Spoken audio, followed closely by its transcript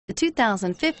The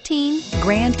 2015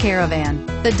 Grand Caravan.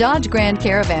 The Dodge Grand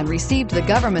Caravan received the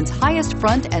government's highest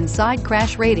front and side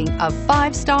crash rating of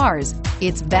 5 stars.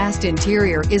 Its vast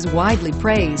interior is widely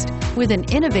praised, with an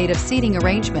innovative seating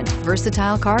arrangement,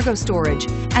 versatile cargo storage,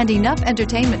 and enough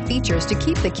entertainment features to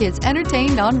keep the kids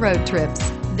entertained on road trips.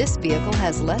 This vehicle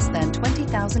has less than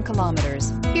 20,000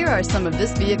 kilometers. Here are some of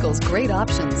this vehicle's great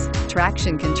options: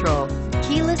 traction control,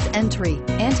 keyless entry,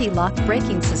 anti-lock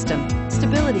braking system,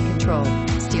 stability control,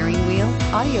 steering wheel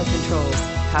audio controls,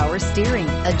 power steering,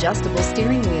 adjustable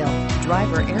steering wheel,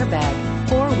 driver airbag,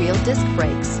 4-wheel disc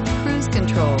brakes, cruise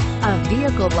control. A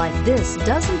vehicle like this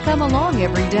doesn't come along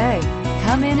every day.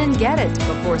 Come in and get it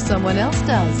before someone else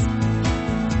does.